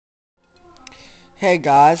Hey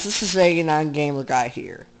guys, this is 89 Gamer Guy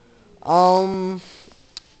here. Um,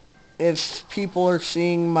 if people are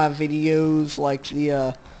seeing my videos like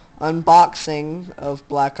the unboxing of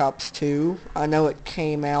Black Ops 2, I know it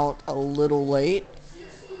came out a little late.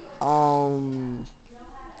 Um,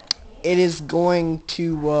 it is going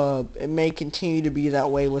to, it may continue to be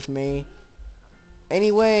that way with me.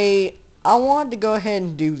 Anyway, I wanted to go ahead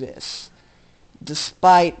and do this,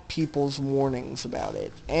 despite people's warnings about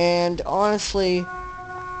it. And honestly,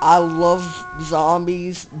 I love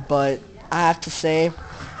zombies, but I have to say,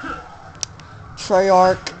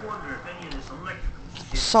 Treyarch,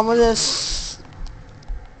 some of this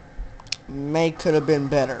could have been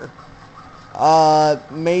better.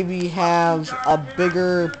 Maybe have a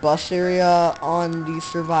bigger bus area on the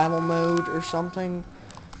survival mode or something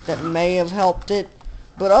that may have helped it.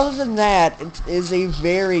 But other than that, it is a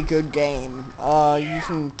very good game. You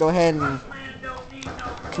can go ahead and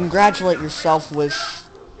congratulate yourself with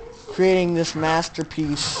creating this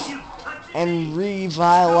masterpiece and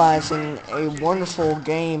revitalizing a wonderful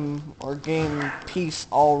game or game piece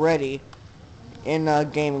already in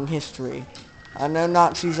gaming history. I know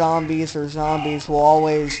Nazi zombies or zombies will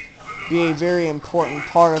always be a very important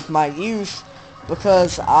part of my youth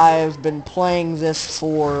because I've been playing this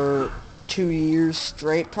for 2 years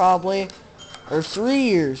straight probably. Or 3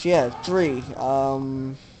 years, yeah, 3.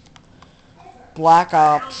 Black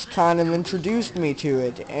Ops kind of introduced me to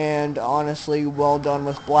it, and honestly, well done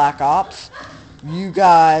with Black Ops. You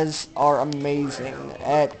guys are amazing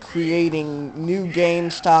at creating new game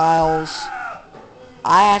styles.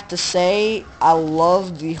 I have to say, I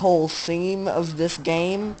love the whole theme of this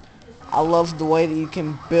game. I love the way that you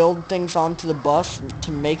can build things onto the bus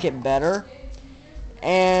to make it better.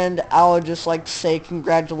 And I would just like to say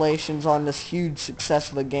congratulations on this huge success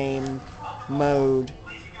of a game mode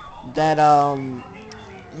that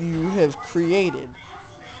you have created.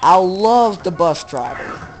 I love the bus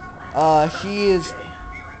driver.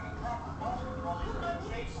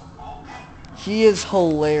 He is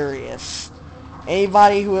hilarious.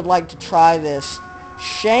 Anybody who would like to try this,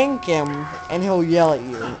 shank him and he'll yell at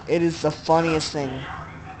you. It is the funniest thing.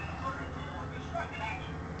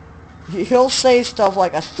 He'll say stuff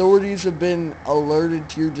like authorities have been alerted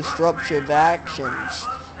to your disruptive actions.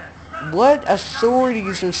 What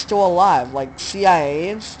authorities are still alive? Like CIA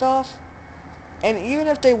and stuff? And even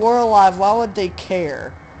if they were alive, why would they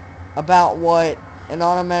care about what an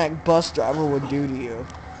automatic bus driver would do to you?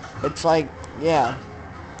 It's like, yeah.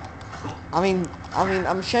 I mean,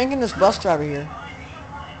 I'm shanking this bus driver here.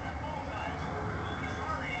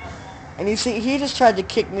 And you see, he just tried to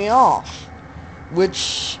kick me off,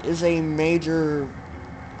 which is a major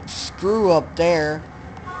screw up there.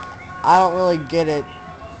 I don't really get it.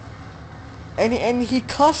 And he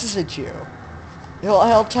cusses at you.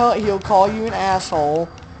 He'll call you an asshole.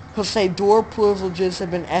 He'll say door privileges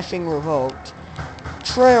have been effing revoked.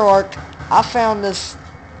 Treyarch,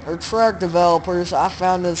 Treyarch developers, I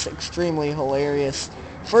found this extremely hilarious.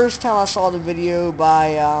 First time I saw the video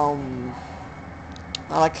by,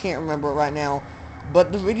 I can't remember it right now,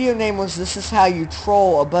 but the video name was This Is How You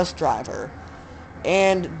Troll a Bus Driver.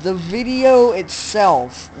 And the video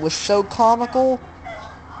itself was so comical,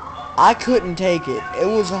 I couldn't take it. It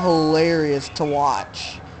was hilarious to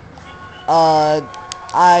watch.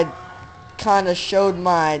 I kind of showed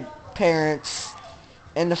my parents,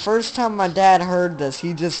 and the first time my dad heard this,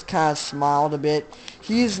 he just kind of smiled a bit.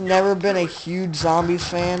 He's never been a huge Zombies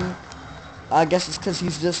fan. I guess it's because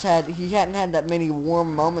he hadn't had that many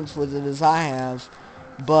warm moments with it as I have.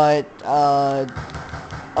 But,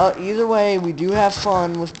 either way, we do have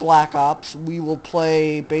fun with Black Ops. We will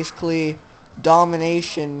play, basically,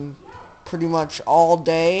 domination pretty much all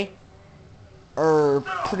day, or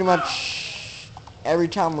pretty much every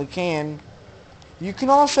time we can. You can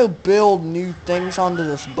also build new things onto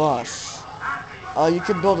this bus. You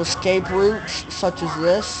can build escape routes, such as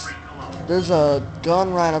this. There's a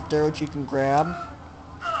gun right up there which you can grab.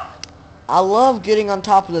 I love getting on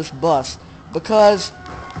top of this bus, because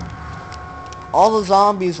all the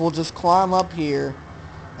zombies will just climb up here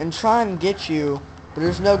and try and get you, but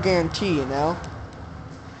there's no guarantee, you know?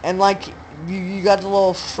 And like, you got the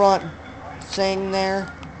little front thing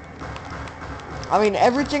there. I mean,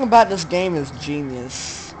 everything about this game is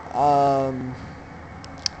genius.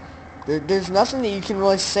 There's nothing that you can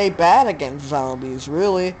really say bad against zombies,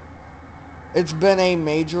 really. It's been a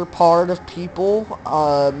major part of people.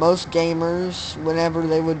 Most gamers, whenever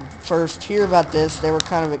they would first hear about this, they were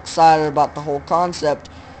kind of excited about the whole concept.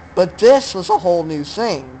 But this was a whole new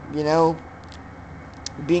thing, you know?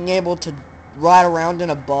 Being able to ride around in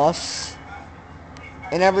a bus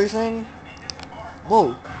and everything.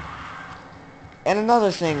 Whoa. And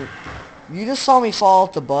another thing, you just saw me fall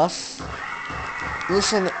off the bus.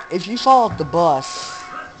 Listen, if you fall off the bus,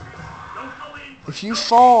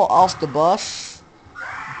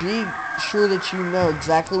 be sure that you know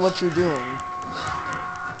exactly what you're doing.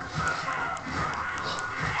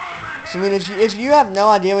 So, I mean, if you have no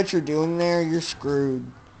idea what you're doing there, you're screwed.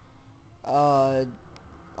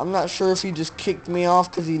 I'm not sure if he just kicked me off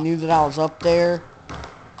because he knew that I was up there,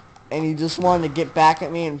 and he just wanted to get back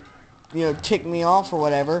at me and, you know, tick me off or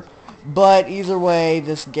whatever. But either way,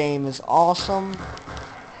 this game is awesome.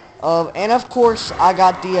 And of course, I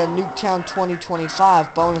got the Nuketown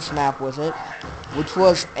 2025 bonus map with it, which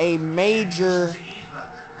was a major,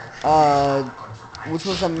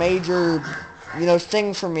 you know,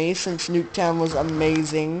 thing for me since Nuketown was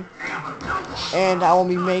amazing. And I will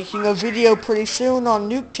be making a video pretty soon on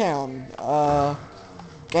Nuketown,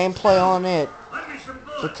 gameplay on it,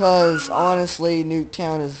 because honestly,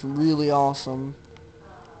 Nuketown is really awesome,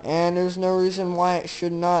 and there's no reason why it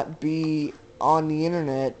should not be on the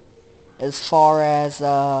internet, as far as,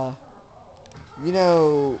 you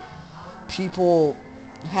know, people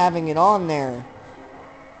having it on there,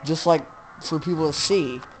 just like for people to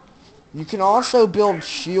see. You can also build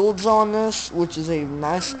shields on this, which is a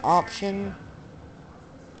nice option.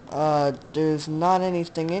 There's not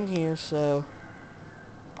anything in here, so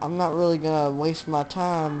I'm not really gonna waste my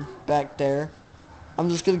time back there. I'm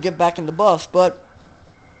just gonna get back in the bus. But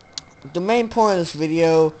the main point of this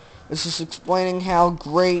video is just explaining how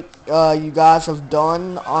great you guys have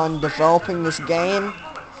done on developing this game.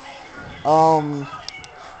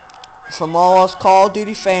 From all us Call of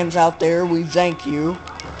Duty fans out there, we thank you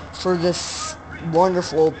for this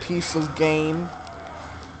wonderful piece of game,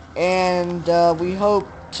 and we hope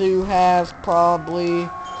to have probably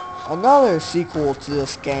another sequel to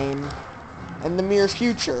this game in the near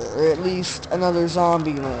future, or at least another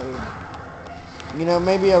zombie mode. You know,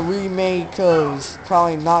 maybe a remake of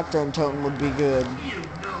probably Nocturne Totem would be good.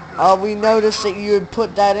 We noticed that you had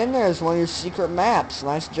put that in there as one of your secret maps.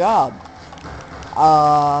 Nice job.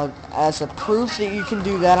 As a proof that you can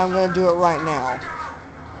do that, I'm going to do it right now.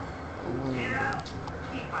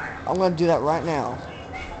 I'm going to do that right now.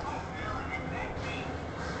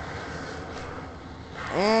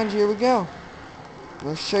 And here we go. I'm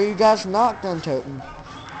going to show you guys Nocturne Totem.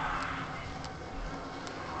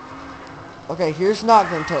 Okay, here's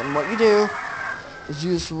Nocturne Totem. What you do is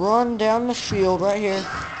you just run down the field right here.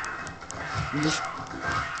 You just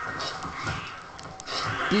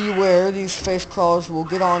beware, these face crawlers will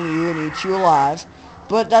get on you and eat you alive.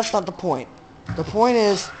 But that's not the point. The point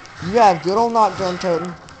is, you have good old Nocturne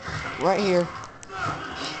Totem right here.